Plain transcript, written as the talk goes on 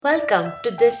Welcome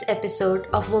to this episode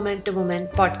of Woman to Woman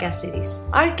podcast series.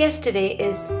 Our guest today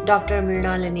is Dr.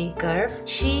 Mrinalini Garv.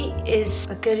 She is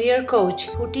a career coach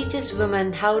who teaches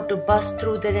women how to bust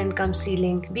through their income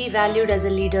ceiling, be valued as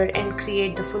a leader, and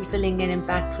create the fulfilling and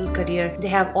impactful career they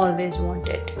have always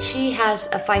wanted. She has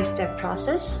a 5-step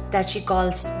process that she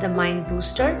calls the Mind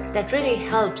Booster that really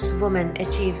helps women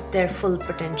achieve their full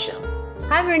potential.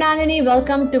 Hi Mrinalini,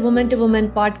 welcome to Woman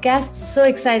podcast. So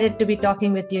excited to be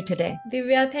talking with you today.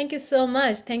 Divya, thank you so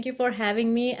much. Thank you for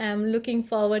having me. I'm looking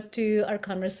forward to our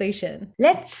conversation.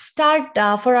 Let's start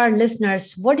for our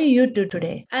listeners. What do you do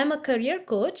today? I'm a career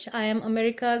coach. I am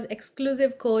America's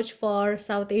exclusive coach for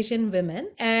South Asian women.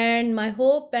 And my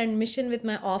hope and mission with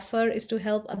my offer is to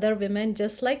help other women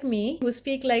just like me, who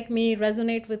speak like me,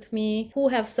 resonate with me, who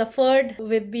have suffered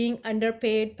with being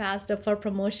underpaid, passed up for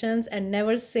promotions, and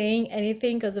never saying anything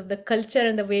because of the culture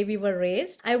and the way we were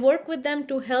raised. I work with them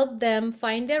to help them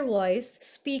find their voice,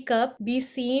 speak up, be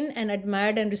seen and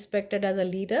admired and respected as a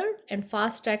leader, and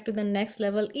fast track to the next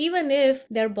level, even if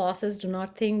their bosses do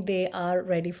not think they are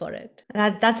ready for it.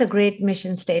 That's a great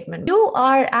mission statement. You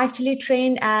are actually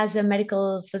trained as a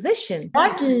medical physician.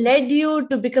 What led you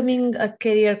to becoming a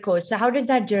career coach? So how did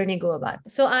that journey go about?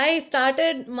 So I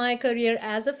started my career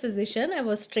as a physician. I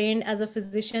was trained as a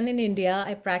physician in India.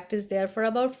 I practiced there for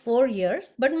about 4 years.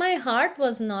 But my heart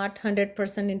was not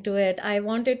 100% into it. I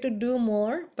wanted to do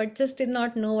more, but just did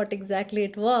not know what exactly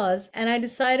it was. And I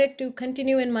decided to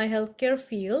continue in my healthcare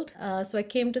field. So I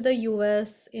came to the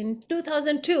US in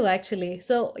 2002, actually.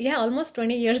 So yeah, almost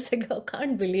 20 years ago.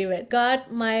 Can't believe it. Got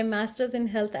my master's in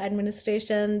health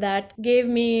administration that gave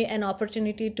me an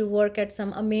opportunity to work at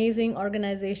some amazing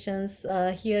organizations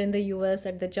here in the US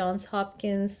at the Johns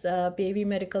Hopkins Baby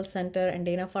Medical Center and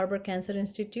Dana-Farber Cancer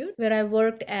Institute, where I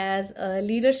worked as a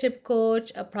leadership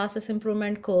coach, a process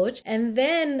improvement coach. And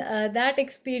then that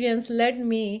experience led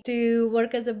me to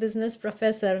work as a business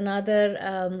professor,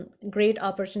 another great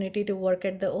opportunity to work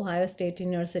at the Ohio State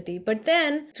University. But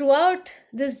then throughout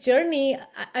this journey,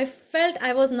 I felt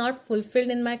I was not fulfilled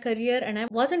in my career and I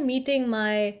wasn't meeting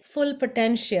my full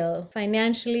potential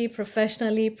financially,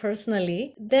 professionally,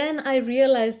 personally. Then I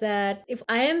realized that if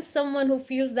I am someone who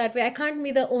feels that way, I can't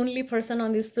be the only person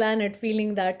on this planet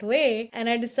feeling that way. And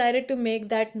I decided to make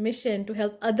that mission to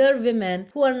help other women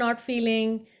who are not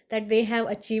feeling that they have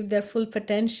achieved their full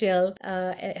potential,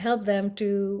 help them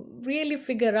to really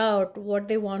figure out what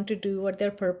they want to do, what their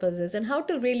purpose is, and how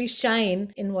to really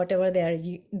shine in whatever they are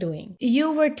doing.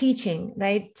 You were teaching,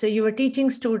 right? So you were teaching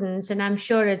students, and I'm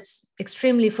sure it's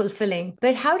extremely fulfilling.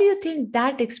 But how do you think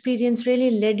that experience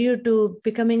really led you to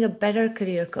becoming a better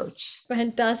career coach?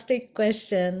 Fantastic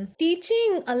question.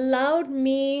 Teaching allowed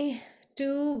me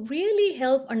to really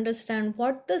help understand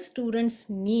what the students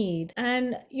need.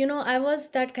 And, I was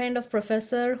that kind of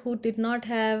professor who did not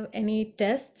have any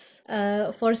tests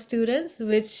for students,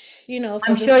 which,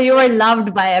 I'm sure you were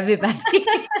loved by everybody.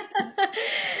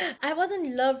 I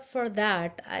wasn't loved for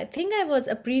that. I think I was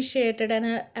appreciated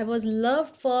and I was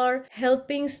loved for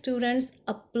helping students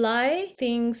apply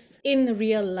things in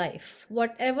real life.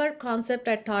 Whatever concept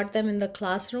I taught them in the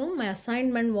classroom, my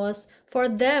assignment was for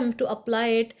them to apply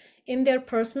it in their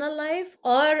personal life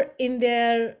or in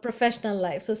their professional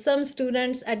life. So some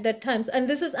students at that time, and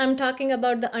I'm talking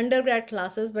about the undergrad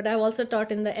classes, but I've also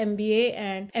taught in the MBA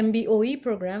and MBOE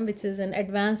program, which is an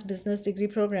advanced business degree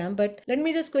program. But let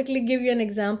me just quickly give you an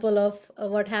example of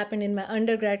what happened in my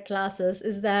undergrad classes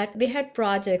is that they had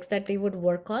projects that they would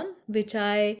work on, which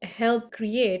I helped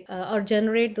create or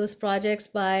generate those projects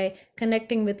by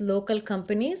connecting with local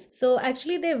companies. So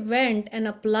actually they went and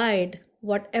applied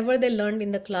whatever they learned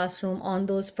in the classroom on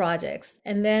those projects.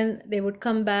 And then they would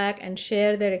come back and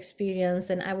share their experience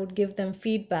and I would give them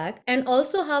feedback and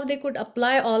also how they could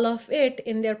apply all of it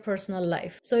in their personal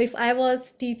life. So if I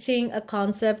was teaching a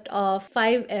concept of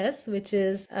 5S, which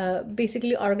is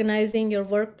basically organizing your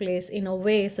workplace in a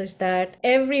way such that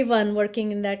everyone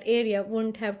working in that area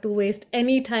wouldn't have to waste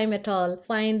any time at all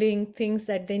finding things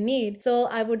that they need. So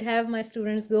I would have my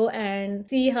students go and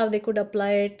see how they could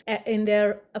apply it in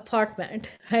their apartment,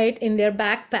 right? In their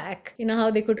backpack, how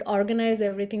they could organize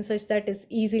everything such that it's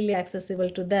easily accessible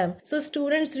to them. So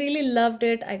students really loved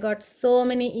it. I got so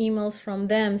many emails from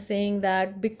them saying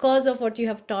that because of what you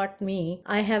have taught me,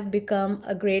 I have become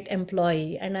a great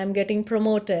employee and I'm getting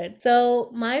promoted. So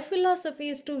my philosophy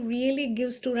is to really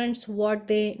give students what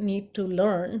they need to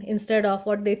learn instead of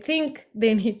what they think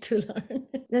they need to learn.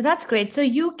 That's great. So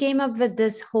you came up with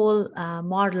this whole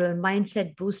model,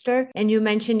 mindset booster, and you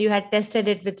mentioned you had tested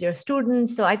it with your students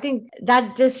students. So I think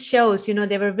that just shows,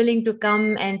 they were willing to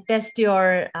come and test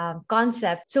your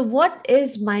concept. So what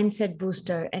is Mindset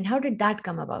Booster and how did that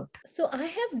come about? So I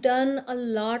have done a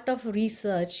lot of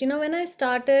research. When I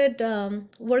started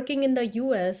working in the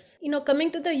US,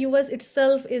 coming to the US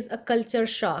itself is a culture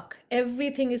shock.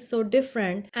 Everything is so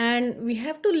different and we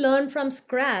have to learn from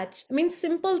scratch. I mean,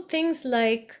 simple things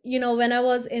like, when I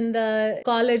was in the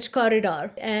college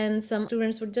corridor and some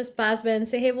students would just pass by and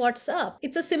say, hey, what's up?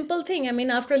 It's a simple thing. I mean,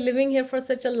 after living here for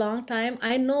such a long time,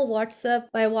 I know what's up.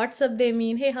 By what's up, they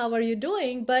mean, hey, how are you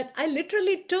doing? But I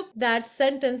literally took that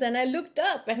sentence and I looked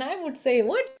up and I would say,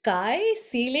 what? Sky,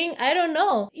 ceiling? I don't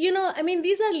know. I mean,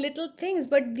 these are little things,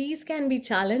 but these can be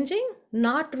challenging,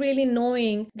 not really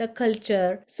knowing the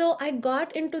culture. So I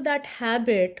got into that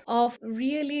habit of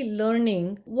really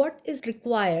learning what is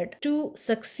required to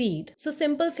succeed. So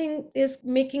simple thing is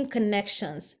making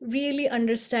connections, really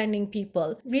understanding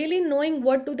people, really knowing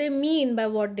what do they mean by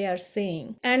what they are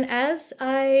saying. And as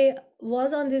I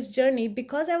was on this journey,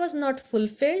 because I was not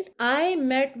fulfilled, I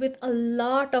met with a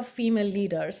lot of female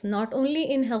leaders, not only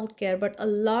in healthcare, but a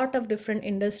lot of different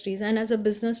industries. And as a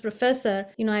business professor,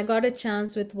 I got a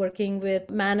chance with working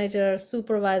with managers,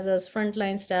 supervisors,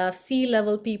 frontline staff,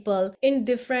 C-level people in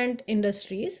different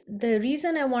industries. The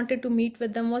reason I wanted to meet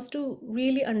with them was to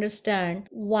really understand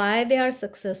why they are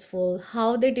successful,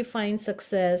 how they define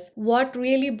success, what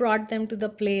really brought them to the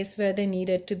place where they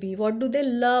needed to be, what do they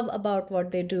love about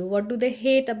what they do, what do they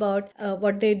hate about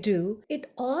what they do.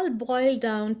 It all boiled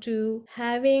down to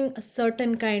having a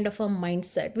certain kind of a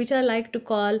mindset, which I like to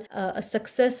call a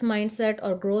success mindset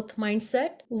or growth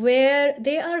mindset, where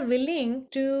they are willing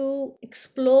to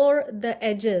explore the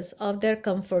edges of their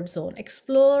comfort zone,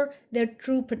 explore their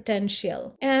true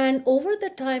potential. And over the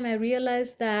time, I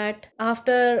realized that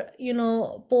after,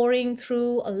 pouring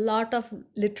through a lot of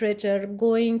literature,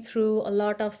 going through a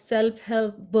lot of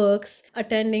self-help books,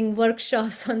 attending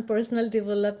workshops on personal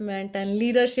development and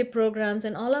leadership programs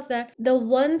and all of that, the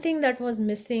one thing that was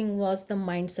missing was the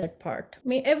mindset part. I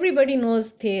mean, everybody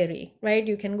knows theory, right?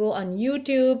 You can go on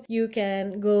YouTube, you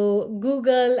can go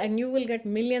Google, and you will get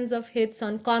millions of hits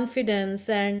on confidence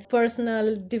and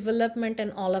personal development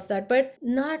and all of that. But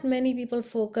not many people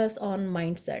focus on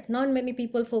mindset. Not many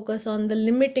people focus on the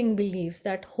limiting beliefs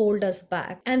that hold us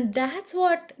back. And that's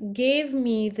what gave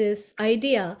me this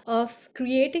idea of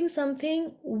creating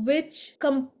something which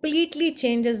completely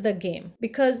changes the game,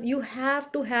 because you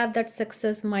have to have that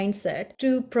success mindset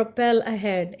to propel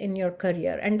ahead in your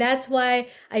career. And that's why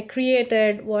I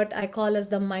created what I call as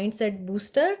the Mindset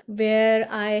Booster, where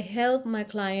I help my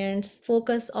clients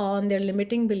focus on their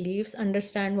limiting beliefs,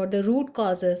 understand what the root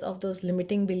causes of those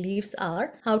limiting beliefs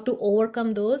are, how to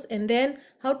overcome those, and then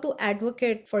how to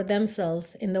advocate for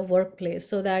themselves in the workplace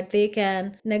so that they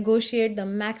can negotiate the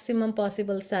maximum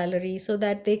possible salary, so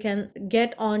that they can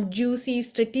get on juicy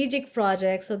strategic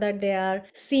projects, so that they are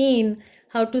seen,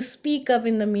 how to speak up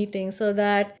in the meeting so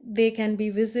that they can be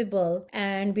visible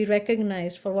and be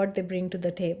recognized for what they bring to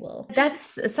the table.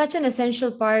 That's such an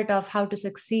essential part of how to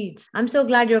succeed. I'm so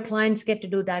glad your clients get to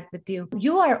do that with you.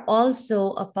 You are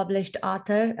also a published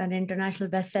author, an international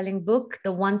best-selling book,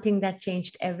 The One Thing That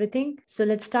Changed Everything. So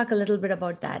let's talk a little bit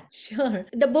about that. Sure.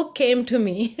 The book came to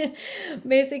me.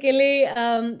 Basically,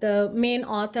 the main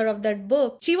author of that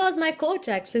book, she was my coach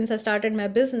actually since I started my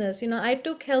business. I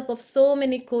took help of so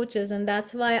many coaches, and that's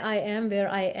why I am where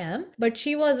I am. But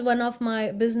she was one of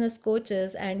my business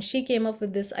coaches, and she came up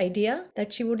with this idea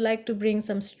that she would like to bring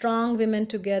some strong women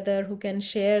together who can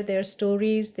share their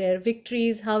stories, their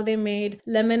victories, how they made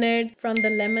lemonade from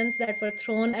the lemons that were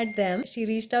thrown at them. She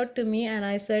reached out to me and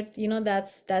I said,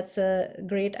 that's a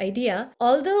great idea.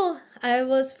 Although I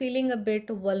was feeling a bit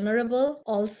vulnerable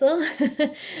also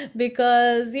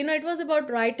because, it was about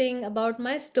writing about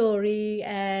my story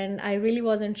and I really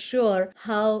wasn't sure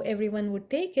how everyone would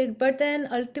take it. But then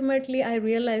ultimately I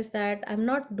realized that I'm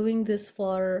not doing this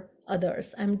for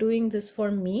others. I'm doing this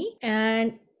for me.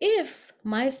 And if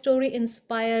my story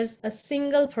inspires a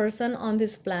single person on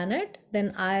this planet,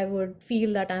 then I would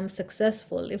feel that I'm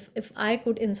successful if I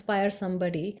could inspire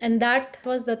somebody. And that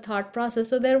was the thought process.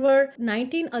 So there were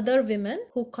 19 other women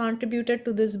who contributed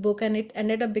to this book, and it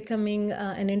ended up becoming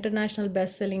an international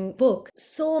best-selling book.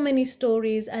 So many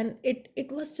stories, and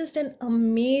it was just an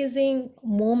amazing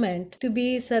moment to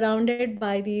be surrounded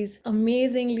by these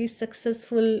amazingly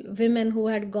successful women who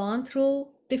had gone through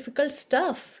difficult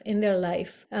stuff in their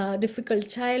life, difficult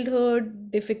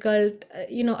childhood, difficult,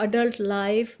 adult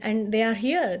life, and they are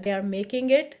here. They are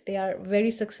making it. They are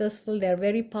very successful. They are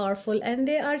very powerful, and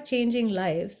they are changing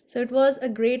lives. So it was a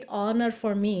great honor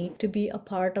for me to be a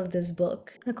part of this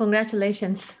book.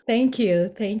 Congratulations. Thank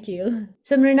you. Thank you.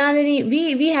 So Mrinalini,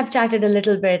 we have chatted a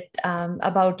little bit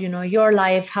about your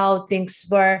life, how things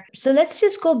were. So let's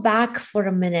just go back for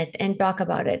a minute and talk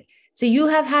about it. So you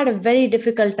have had a very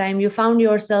difficult time. You found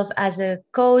yourself as a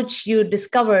coach. You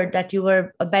discovered that you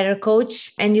were a better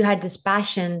coach, and you had this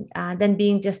passion than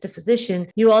being just a physician.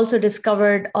 You also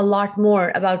discovered a lot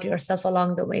more about yourself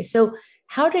along the way. So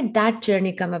how did that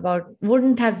journey come about?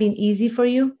 Wouldn't have been easy for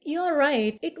you? You're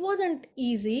right. It wasn't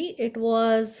easy. It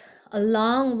was a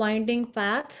long, winding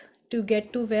path to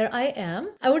get to where I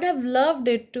am. I would have loved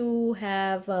it to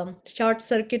have short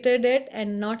circuited it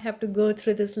and not have to go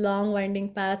through this long,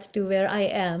 winding path to where I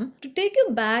am. To take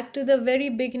you back to the very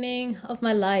beginning of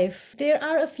my life, there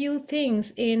are a few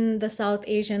things in the South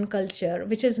Asian culture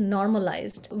which is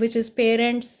normalized, which is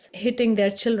parents hitting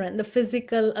their children, the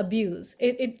physical abuse.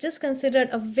 It's just considered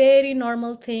a very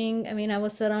normal thing. I mean, I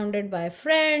was surrounded by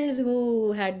friends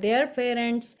who had their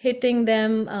parents hitting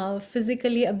them,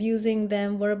 physically abusing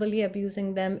them, verbally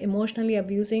abusing them, emotionally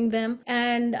abusing them.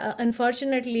 And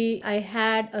unfortunately, I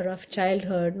had a rough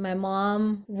childhood. My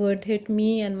mom would hit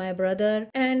me and my brother.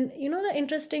 And the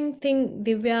interesting thing,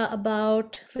 Divya,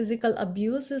 about physical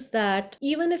abuse is that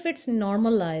even if it's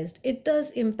normalized, it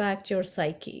does impact your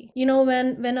psyche.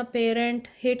 When a parent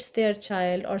hits their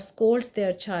child or scolds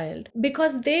their child,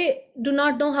 because they do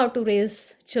not know how to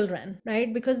raise children,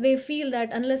 right? Because they feel that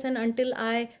unless and until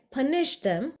I punish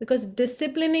them, because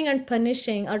disciplining and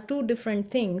punishing are two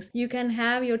different things. You can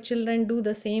have your children do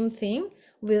the same thing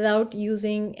without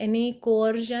using any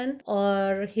coercion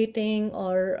or hitting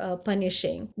or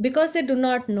punishing, because they do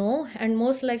not know, and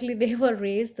most likely they were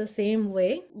raised the same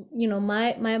way.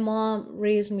 My mom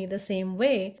raised me the same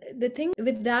way. The thing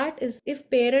with that is,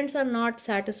 if parents are not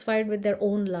satisfied with their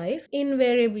own life,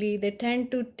 invariably they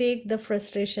tend to take the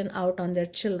frustration out on their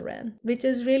children, which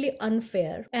is really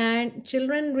unfair. And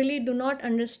children really do not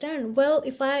understand, well,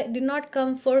 if I did not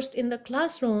come first in the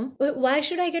classroom, why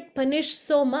should I get punished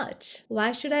so much?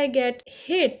 Why should I get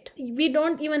hit? We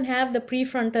don't even have the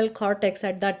prefrontal cortex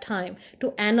at that time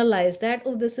to analyze that,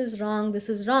 oh, this is wrong, this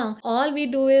is wrong. All we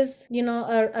do is,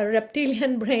 a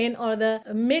reptilian brain or the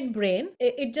midbrain,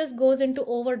 it just goes into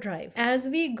overdrive. As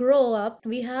we grow up,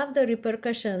 we have the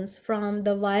repercussions from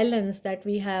the violence that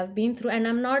we have been through. And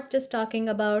I'm not just talking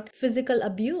about physical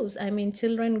abuse. I mean,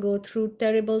 children go through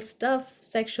terrible stuff,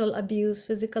 sexual abuse,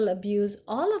 physical abuse,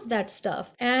 all of that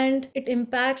stuff. And it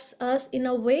impacts us in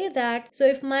a way that, so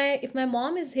if my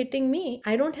mom is hitting me,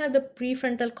 I don't have the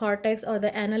prefrontal cortex or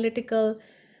the analytical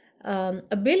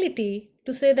ability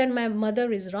to say that my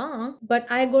mother is wrong, but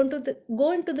I go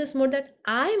into this mode that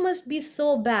I must be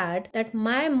so bad that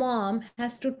my mom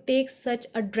has to take such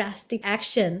a drastic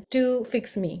action to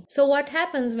fix me. So what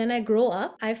happens when I grow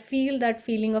up, I feel that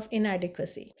feeling of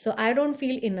inadequacy. So I don't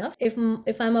feel enough.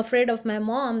 If I'm afraid of my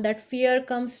mom, that fear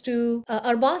comes to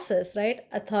our bosses, right?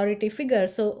 Authority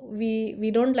figures. So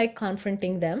we don't like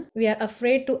confronting them. We are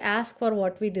afraid to ask for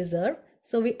what we deserve.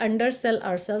 So we undersell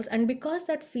ourselves, and because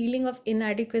that feeling of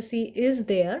inadequacy is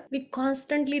there, we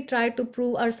constantly try to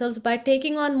prove ourselves by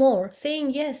taking on more, saying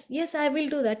yes, I will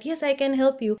do that, yes, I can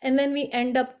help you. And then we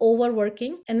end up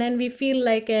overworking, and then we feel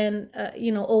like an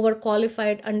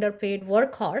overqualified, underpaid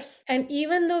workhorse. And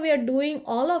even though we are doing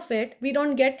all of it, we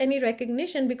don't get any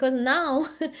recognition, because now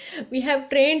we have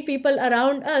trained people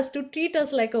around us to treat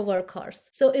us like a workhorse.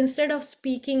 So instead of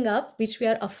speaking up, which we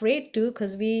are afraid to,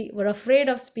 because we were afraid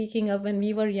of speaking up when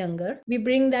we were younger, we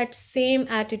bring that same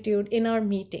attitude in our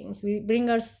meetings. We bring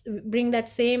that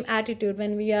same attitude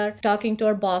when we are talking to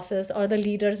our bosses or the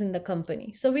leaders in the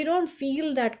company. So we don't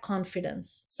feel that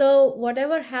confidence. So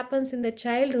whatever happens in the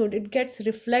childhood, it gets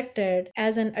reflected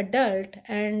as an adult,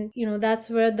 and that's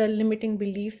where the limiting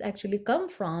beliefs actually come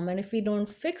from. And if we don't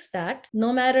fix that,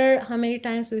 no matter how many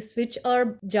times we switch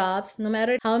our jobs, no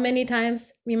matter how many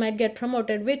times we might get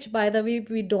promoted, which by the way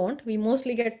we don't, we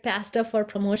mostly get passed up for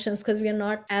promotions because we are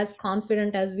not as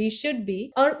confident as we should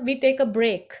be, or we take a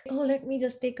break. Oh, let me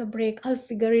just take a break, I'll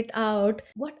figure it out.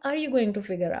 What are you going to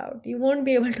figure out? You won't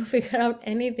be able to figure out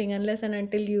anything unless and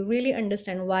until you really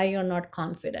understand why you're not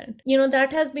confident.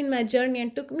 That has been my journey,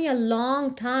 and took me a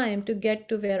long time to get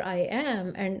to where I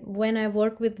am. And when I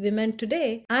work with women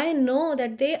today, I know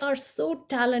that they are so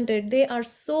talented, they are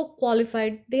so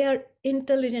qualified, they are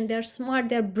intelligent, they're smart,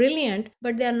 they're brilliant,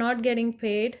 but they're not getting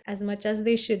paid as much as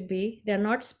they should be. They're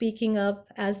not speaking up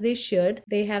as they should.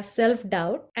 They have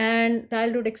self-doubt, and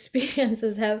childhood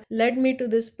experiences have led me to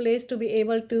this place to be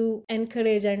able to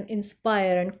encourage and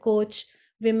inspire and coach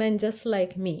women just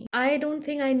like me. I don't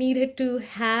think I needed to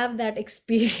have that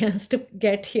experience to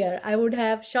get here. I would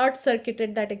have short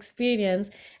circuited that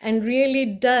experience and really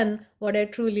done what I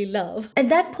truly love. At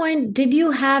that point, did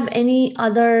you have any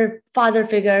other father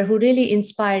figure who really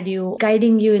inspired you,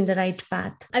 guiding you in the right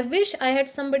path? I wish I had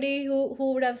somebody who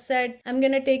would have said, I'm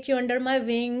going to take you under my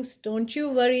wings. Don't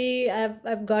you worry.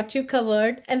 I've got you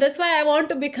covered. And that's why I want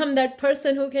to become that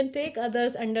person who can take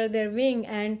others under their wing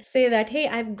and say that, hey,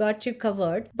 I've got you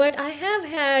covered. But I have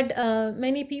had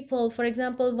many people, for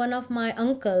example, one of my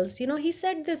uncles, he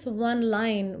said this one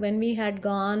line when we had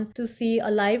gone to see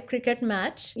a live cricket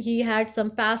match. He had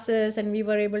some passes and we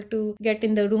were able to get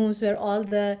in the rooms where all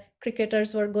the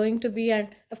cricketers were going to be, and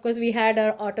of course we had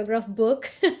our autograph book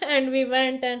and we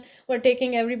went and were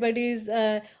taking everybody's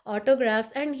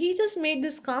autographs, and he just made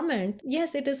this comment: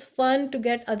 yes, it is fun to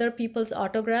get other people's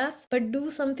autographs, but do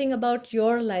something about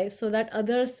your life so that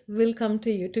others will come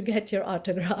to you to get your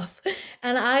autograph.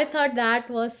 And I thought that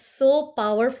was so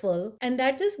powerful, and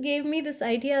that just gave me this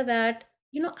idea that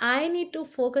I need to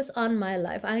focus on my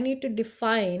life. I need to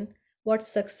define what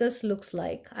success looks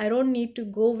like. I don't need to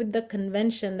go with the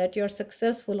convention that you're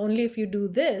successful only if you do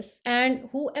this. And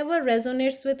whoever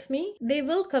resonates with me, they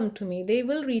will come to me, they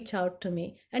will reach out to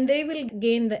me, and they will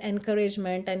gain the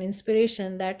encouragement and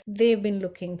inspiration that they've been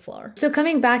looking for. So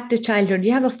coming back to childhood,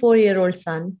 you have a 4-year-old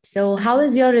son. So how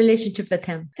is your relationship with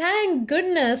him? Thank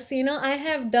goodness, I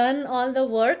have done all the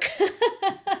work.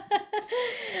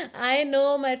 I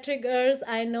know my triggers.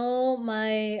 I know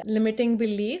my limiting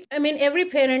beliefs. I mean, every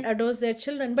parent adores their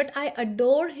children, but I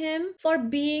adore him for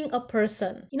being a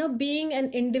person, being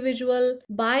an individual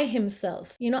by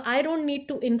himself. I don't need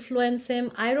to influence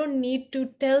him. I don't need to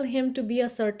tell him to be a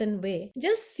certain way.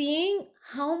 Just seeing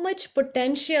how much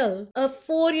potential a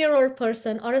 4-year-old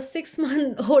person or a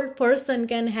 6-month-old person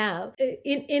can have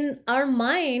in our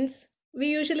minds. We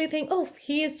usually think, oh,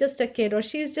 he is just a kid or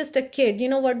she's just a kid.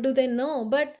 What do they know?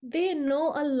 But they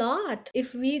know a lot.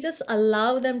 If we just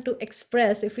allow them to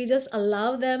express, if we just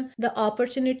allow them the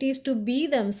opportunities to be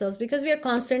themselves, because we are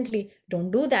constantly,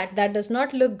 don't do that. That does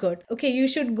not look good. Okay, you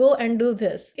should go and do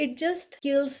this. It just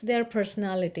kills their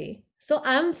personality. So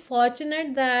I'm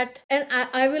fortunate that, and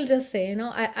I will just say,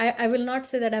 I will not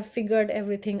say that I've figured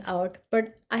everything out,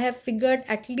 but I have figured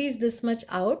at least this much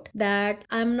out, that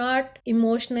I'm not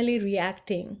emotionally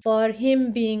reacting for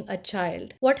him being a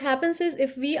child. What happens is,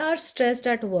 if we are stressed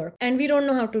at work and we don't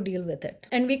know how to deal with it,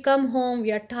 and we come home,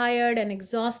 we are tired and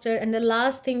exhausted, and the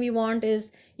last thing we want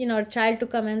is, our child to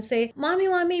come and say,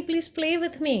 mommy, please play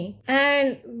with me.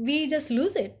 And we just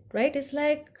lose it, right? It's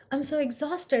like, I'm so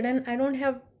exhausted and I don't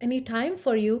have any time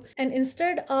for you. And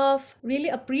instead of really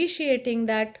appreciating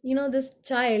that, this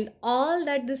child, all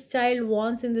that this child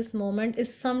wants in this moment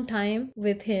is some time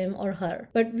with him or her.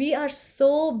 But we are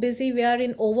so busy, we are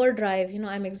in overdrive.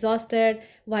 I'm exhausted.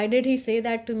 Why did he say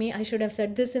that to me? I should have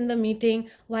said this in the meeting.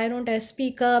 Why don't I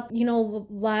speak up?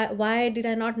 Why did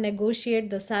I not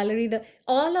negotiate the salary?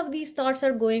 All of these thoughts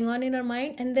are going on in our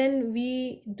mind, and then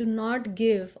we do not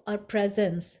give our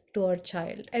presence to our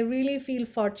child. I really feel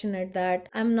fortunate that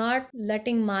I'm not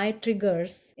letting my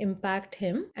triggers impact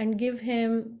him and give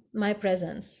him my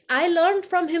presence. I learned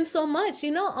from him so much,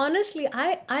 honestly,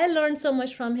 I learned so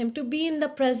much from him, to be in the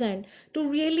present, to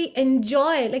really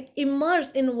enjoy, like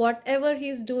immerse in whatever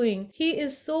he's doing. He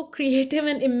is so creative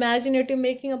and imaginative,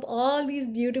 making up all these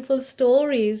beautiful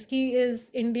stories. He is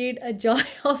indeed a joy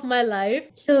of my life.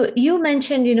 So you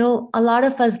mentioned, a lot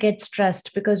of us get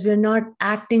stressed because we're not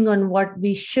acting on what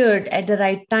we should at the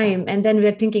right time, and then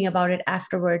we're thinking about it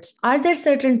afterwards. Are there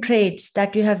certain traits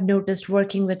that you have noticed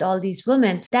working with all these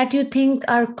women that you think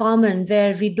are common,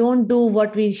 where we don't do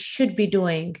what we should be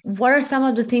doing? What are some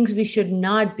of the things we should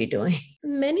not be doing?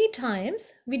 Many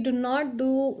times we do not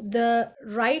do the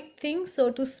right thing,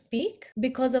 so to speak,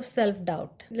 because of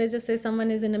self-doubt. Let's just say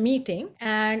someone is in a meeting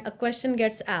and a question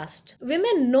gets asked.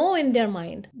 Women know in their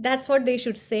mind that's what they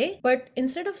should say, but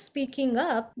instead of speaking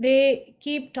up, they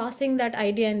keep tossing that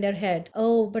idea in their head.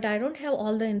 Oh, but I don't have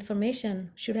all the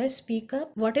information. Should I speak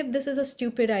up? What if this is a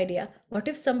stupid idea? What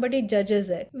if somebody judges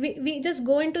it? We just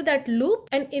go into that loop,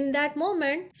 and in that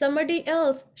moment, somebody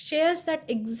else shares that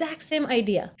exact same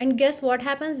idea. And guess what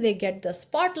happens? They get the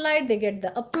spotlight, they get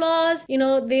the applause,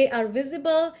 they are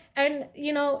visible. And,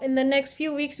 in the next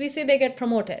few weeks, we say they get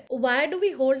promoted. Why do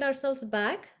we hold ourselves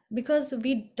back? because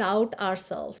we doubt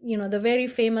ourselves. The very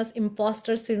famous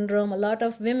imposter syndrome, a lot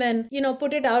of women,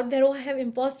 put it out there, oh, I have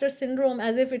imposter syndrome,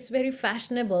 as if it's very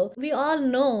fashionable. We all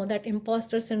know that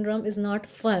imposter syndrome is not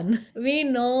fun. We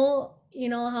know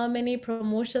how many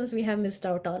promotions we have missed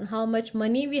out on, how much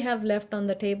money we have left on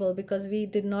the table because we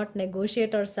did not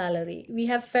negotiate our salary. We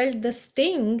have felt the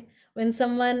sting when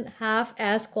someone half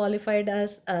as qualified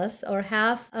as us or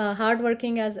half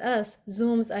hardworking as us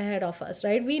zooms ahead of us,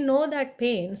 right? We know that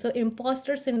pain. So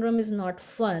imposter syndrome is not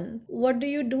fun. What do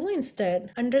you do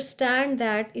instead? Understand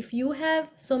that if you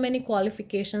have so many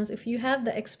qualifications, if you have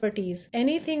the expertise,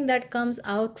 anything that comes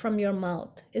out from your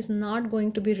mouth is not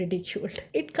going to be ridiculed.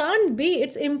 It can't be.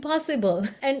 It's impossible.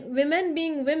 And women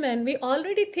being women, we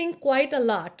already think quite a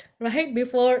lot, right?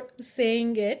 Before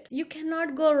saying it. You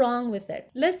cannot go wrong with it.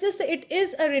 Let's just say it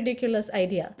is a ridiculous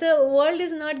idea. The world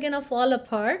is not gonna fall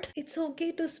apart. It's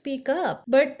okay to speak up.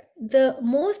 But the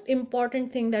most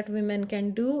important thing that women can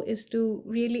do is to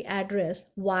really address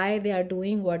why they are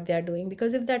doing what they are doing.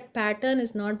 Because if that pattern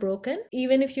is not broken,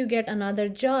 even if you get another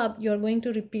job, you're going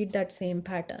to repeat that same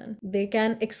pattern. They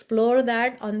can explore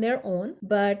that on their own,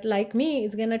 but like me,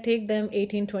 it's gonna take them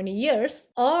 18-20 years,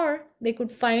 or they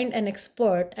could find an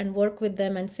expert and work with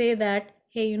them and say that,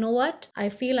 hey, you know what? I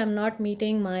feel I'm not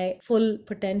meeting my full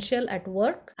potential at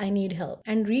work. I need help.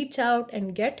 And reach out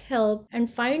and get help and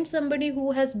find somebody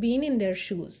who has been in their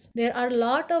shoes. There are a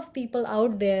lot of people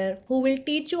out there who will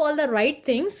teach you all the right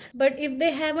things, but if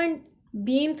they haven't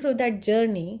been through that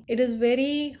journey, it is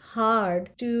very hard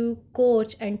to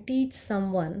coach and teach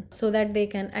someone so that they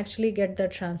can actually get the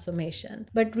transformation.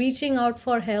 But reaching out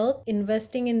for help,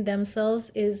 investing in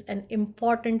themselves is an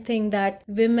important thing that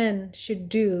women should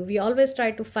do. We always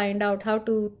try to find out how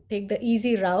to take the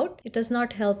easy route. It does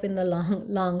not help in the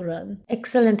long run.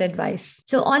 Excellent advice.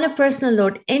 So on a personal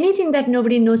note, anything that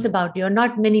nobody knows about you or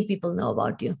not many people know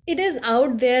about you? It is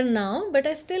out there now, but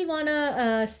I still want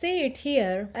to say it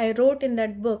here. I wrote in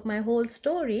that book my whole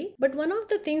story, but one of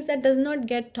the things that does not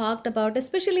get talked about,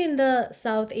 especially in the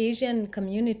South Asian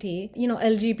community,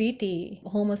 LGBT,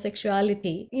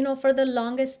 homosexuality, for the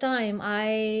longest time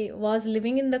I was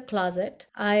living in the closet.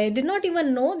 I did not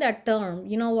even know that term,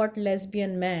 what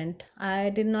lesbian meant. I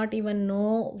did not even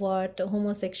know what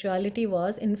homosexuality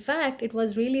was. In fact, it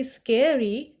was really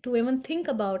scary to even think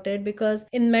about it, because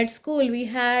in med school we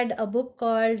had a book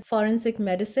called Forensic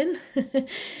Medicine,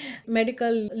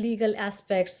 medical legal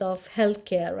aspects of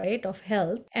healthcare, right, of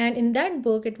health. And in that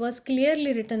book it was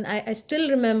clearly written, I still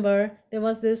remember, there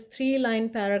was this 3-line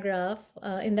paragraph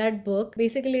in that book.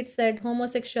 Basically it said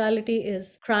homosexuality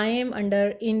is crime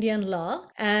under Indian law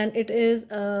and it is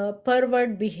a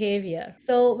pervert behavior.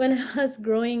 So when I was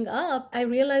growing up, I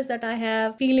realized that I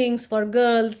have feelings for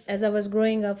girls as I was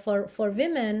growing up for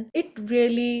women. It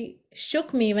really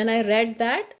shook me when I read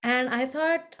that, and I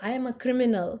thought I am a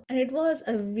criminal, and it was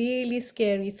a really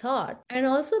scary thought. And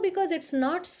also because it's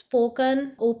not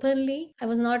spoken openly, I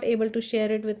was not able to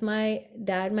share it with my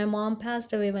dad. My mom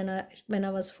passed away when I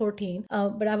was 14,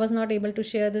 but I was not able to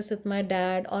share this with my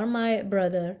dad or my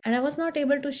brother, and I was not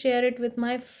able to share it with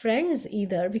my friends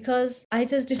either, because I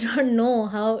just did not know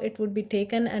how it would be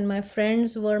taken, and my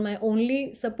friends were my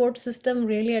only support system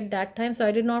really at that time, so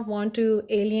I did not want to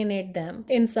alienate them.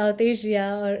 In South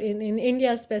Asia or in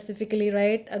India specifically,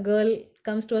 right, a girl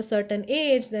comes to a certain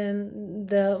age, then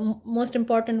the most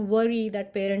important worry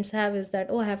that parents have is that,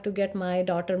 oh, I have to get my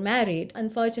daughter married.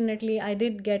 Unfortunately, I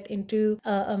did get into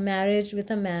a marriage with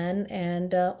a man,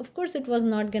 and of course it was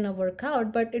not gonna work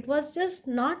out, but it was just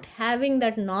not having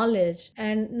that knowledge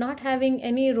and not having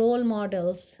any role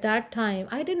models. That time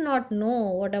I did not know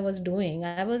what I was doing.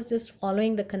 I was just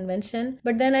following the convention.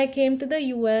 But then I came to the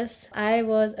US. I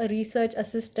was a research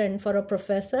assistant for a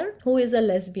professor who is a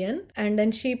lesbian, and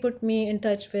then she put me in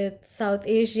touch with South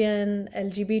Asian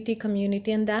LGBT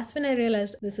community, and that's when I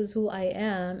realized this is who I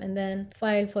am. And then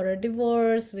filed for a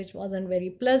divorce, which wasn't very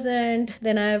pleasant.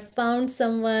 Then I found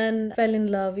someone, fell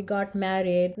in love, we got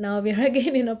married. Now we are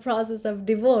again in a process of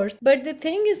divorce. But the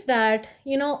thing is that,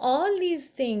 all these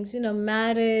things,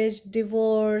 marriage,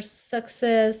 divorce,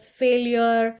 success,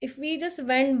 failure, if we just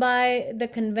went by the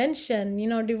convention,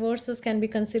 divorces can be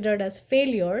considered as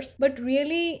failures. But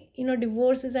really,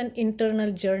 divorce is an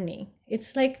internal journey.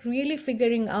 It's like really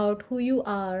figuring out who you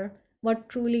are, what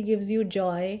truly gives you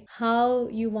joy, how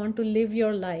you want to live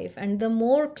your life. And the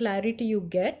more clarity you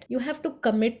get, you have to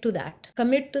commit to that.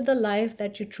 Commit to the life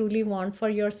that you truly want for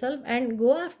yourself and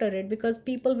go after it, because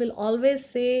people will always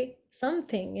say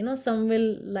something. Some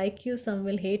will like you, some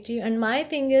will hate you. And my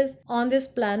thing is, on this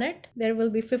planet, there will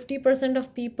be 50%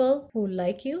 of people who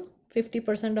like you,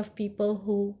 50% of people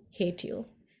who hate you.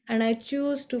 and I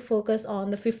choose to focus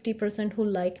on the 50% who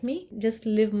like me, just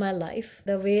live my life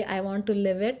the way I want to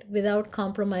live it without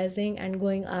compromising and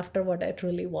going after what I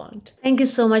truly want. Thank you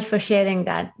so much for sharing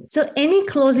that. So, any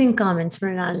closing comments,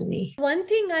 Mrinalini? One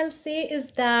thing I'll say is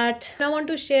that I want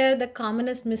to share the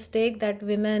commonest mistake that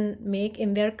women make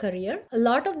in their career. A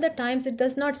lot of the times it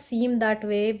does not seem that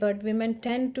way, but women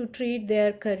tend to treat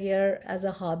their career as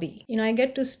a hobby. I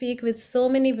get to speak with so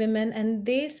many women and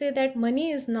they say that money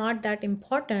is not that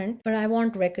important, but I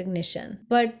want recognition.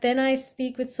 But then I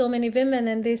speak with so many women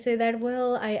and they say that,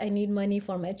 well, I need money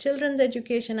for my children's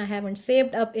education. I haven't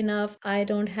saved up enough. I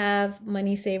don't have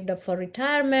money saved up for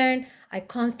retirement. I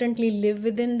constantly live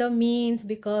within the means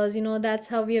because, that's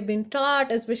how we have been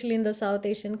taught, especially in the South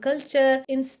Asian culture.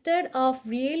 Instead of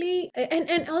really,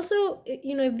 and also,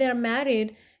 if they're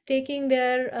married, taking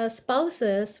their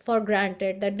spouses for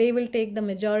granted that they will take the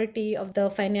majority of the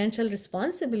financial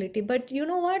responsibility. But you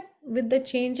know what? With the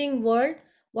changing world,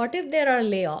 what if there are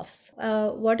layoffs?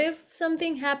 What if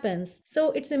something happens?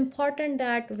 So it's important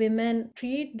that women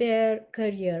treat their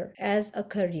career as a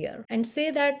career and say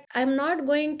that I'm not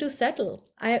going to settle.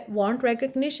 I want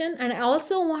recognition and I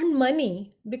also want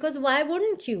money, because why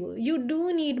wouldn't you? You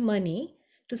do need money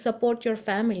to support your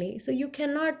family. So you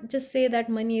cannot just say that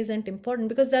money isn't important,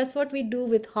 because that's what we do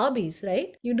with hobbies,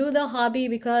 right? You do the hobby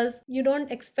because you don't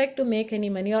expect to make any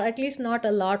money, or at least not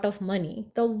a lot of money.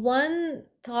 The one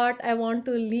thought I want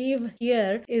to leave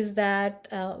here is that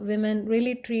women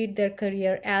really treat their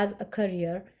career as a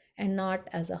career and not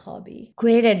as a hobby.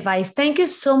 Great advice. Thank you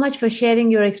so much for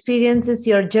sharing your experiences,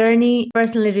 your journey.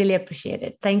 Personally, really appreciate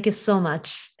it. Thank you so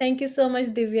much. Thank you so much,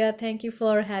 Divya. Thank you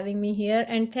for having me here.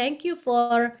 And thank you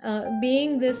for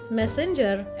being this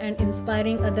messenger and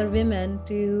inspiring other women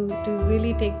to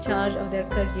really take charge of their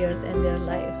careers and their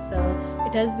lives. So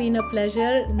it has been a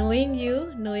pleasure knowing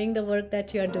you, knowing the work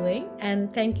that you're doing.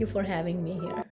 And thank you for having me here.